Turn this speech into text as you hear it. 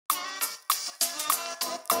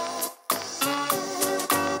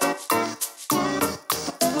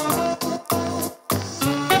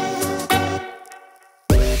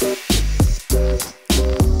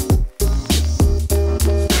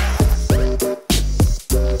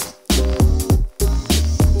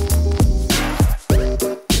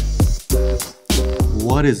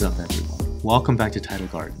What is up, everyone? Welcome back to Tidal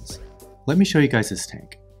Gardens. Let me show you guys this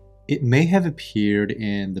tank. It may have appeared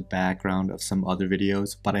in the background of some other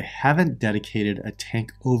videos, but I haven't dedicated a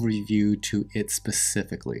tank overview to it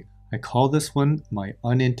specifically. I call this one my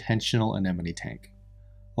Unintentional Anemone tank.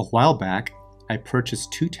 A while back, I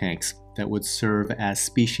purchased two tanks that would serve as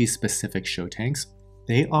species-specific show tanks.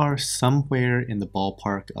 They are somewhere in the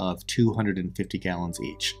ballpark of 250 gallons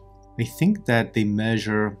each. I think that they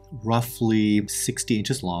measure roughly 60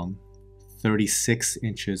 inches long, 36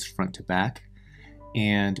 inches front to back,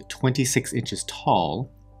 and 26 inches tall,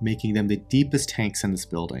 making them the deepest tanks in this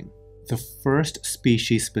building. The first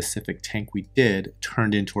species-specific tank we did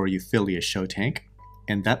turned into our Euphyllia show tank,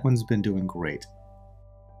 and that one's been doing great.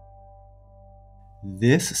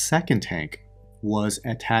 This second tank was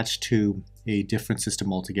attached to a different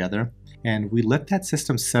system altogether, and we let that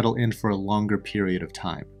system settle in for a longer period of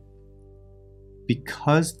time.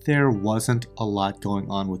 Because there wasn't a lot going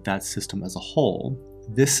on with that system as a whole,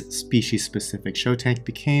 this species-specific show tank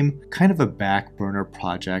became kind of a back burner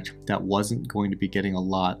project that wasn't going to be getting a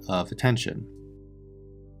lot of attention.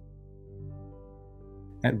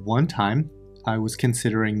 At one time, I was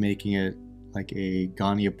considering making it like a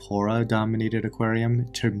Goniopora dominated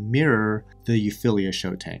aquarium to mirror the Euphyllia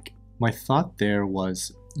show tank. My thought there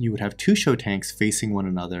was you would have two show tanks facing one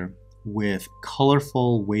another with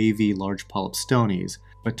colorful, wavy, large polyp stonies,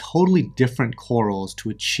 but totally different corals to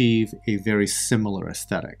achieve a very similar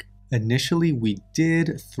aesthetic. Initially, we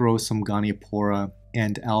did throw some Goniopora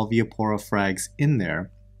and Alveopora frags in there,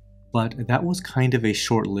 but that was kind of a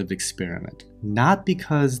short-lived experiment. Not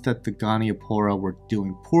because that the Goniopora were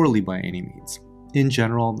doing poorly by any means. In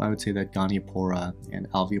general, I would say that Goniopora and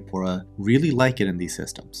Alveopora really like it in these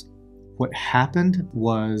systems. What happened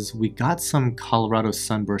was we got some Colorado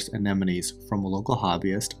sunburst anemones from a local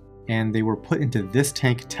hobbyist, and they were put into this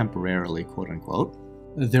tank temporarily, quote unquote.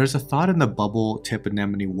 There's a thought in the bubble tip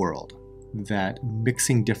anemone world that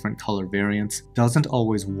mixing different color variants doesn't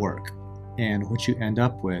always work, and what you end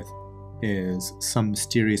up with is some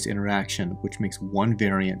mysterious interaction which makes one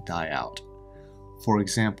variant die out. For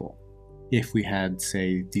example, if we had,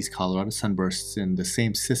 say, these Colorado sunbursts in the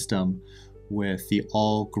same system with the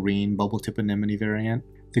all-green bubble tip anemone variant,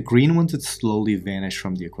 the green ones would slowly vanish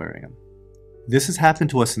from the aquarium. This has happened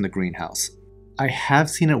to us in the greenhouse. I have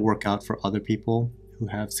seen it work out for other people who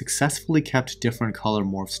have successfully kept different color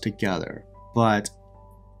morphs together, but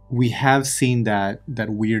we have seen that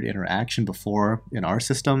weird interaction before in our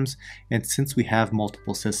systems, and since we have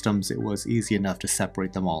multiple systems, it was easy enough to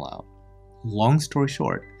separate them all out. Long story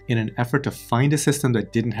short, in an effort to find a system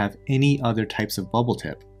that didn't have any other types of bubble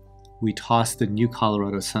tip, we tossed the new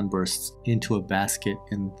Colorado sunbursts into a basket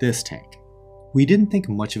in this tank. We didn't think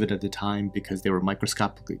much of it at the time because they were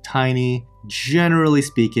microscopically tiny. Generally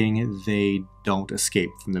speaking, they don't escape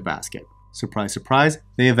from the basket. Surprise, surprise,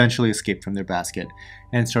 they eventually escaped from their basket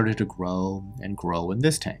and started to grow and grow in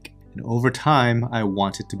this tank. And over time, I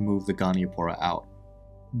wanted to move the Goniopora out.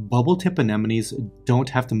 Bubble tip anemones don't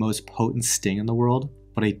have the most potent sting in the world,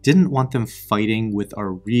 but I didn't want them fighting with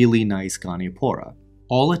our really nice Goniopora.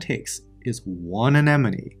 All it takes is one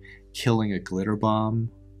anemone killing a glitter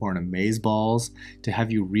bomb or an amazeballs to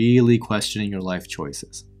have you really questioning your life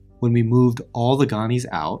choices. When we moved all the Gonies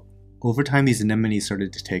out, over time these anemones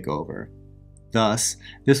started to take over. Thus,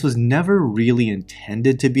 this was never really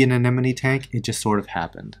intended to be an anemone tank, it just sort of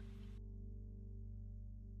happened.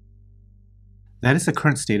 That is the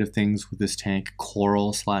current state of things with this tank,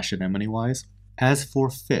 coral/anemone-wise. As for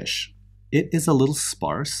fish, it is a little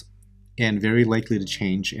sparse and very likely to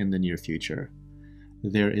change in the near future.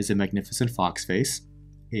 There is a magnificent foxface,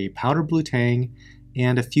 a powder blue tang,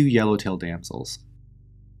 and a few yellowtail damsels.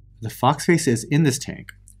 The foxface is in this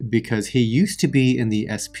tank because he used to be in the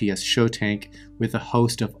SPS show tank with a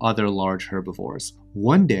host of other large herbivores.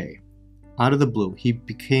 One day, out of the blue, he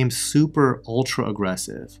became super ultra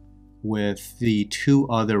aggressive with the two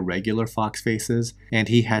other regular foxfaces, and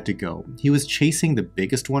he had to go. He was chasing the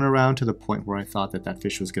biggest one around to the point where I thought that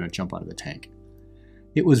fish was going to jump out of the tank.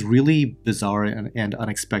 It was really bizarre and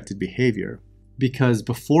unexpected behavior, because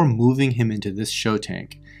before moving him into this show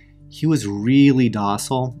tank, he was really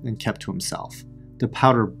docile and kept to himself. The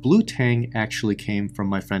powder blue tang actually came from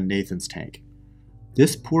my friend Nathan's tank.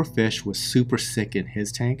 This poor fish was super sick in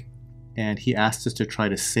his tank, and he asked us to try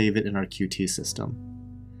to save it in our QT system.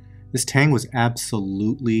 This tang was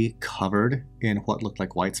absolutely covered in what looked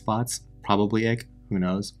like white spots, probably egg, who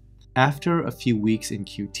knows. After a few weeks in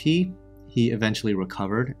QT, he eventually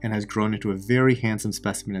recovered and has grown into a very handsome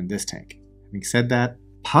specimen in this tank. Having said that,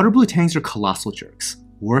 powder blue tangs are colossal jerks,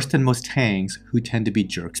 worse than most tangs who tend to be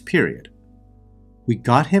jerks, period. We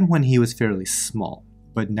got him when he was fairly small,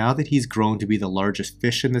 but now that he's grown to be the largest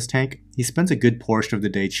fish in this tank, he spends a good portion of the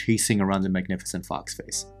day chasing around the magnificent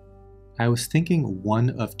foxface. I was thinking one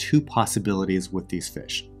of two possibilities with these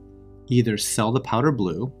fish. Either sell the powder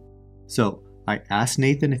blue, so I asked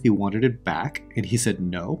Nathan if he wanted it back, and he said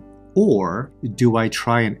no, or do I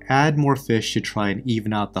try and add more fish to try and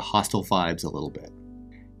even out the hostile vibes a little bit?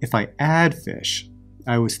 If I add fish,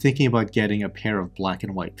 I was thinking about getting a pair of black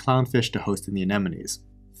and white clownfish to host in the anemones.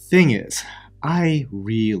 Thing is, I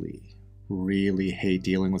really hate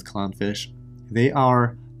dealing with clownfish. They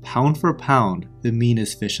are, pound for pound, the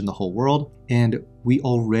meanest fish in the whole world, and we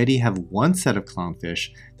already have one set of clownfish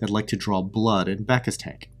that like to draw blood in Becca's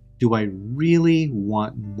tank. Do I really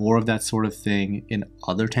want more of that sort of thing in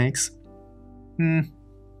other tanks?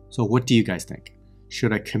 So what do you guys think?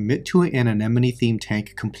 Should I commit to an anemone-themed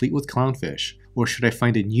tank complete with clownfish, or should I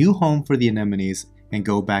find a new home for the anemones and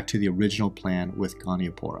go back to the original plan with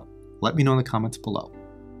Goniopora? Let me know in the comments below.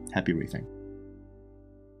 Happy reefing.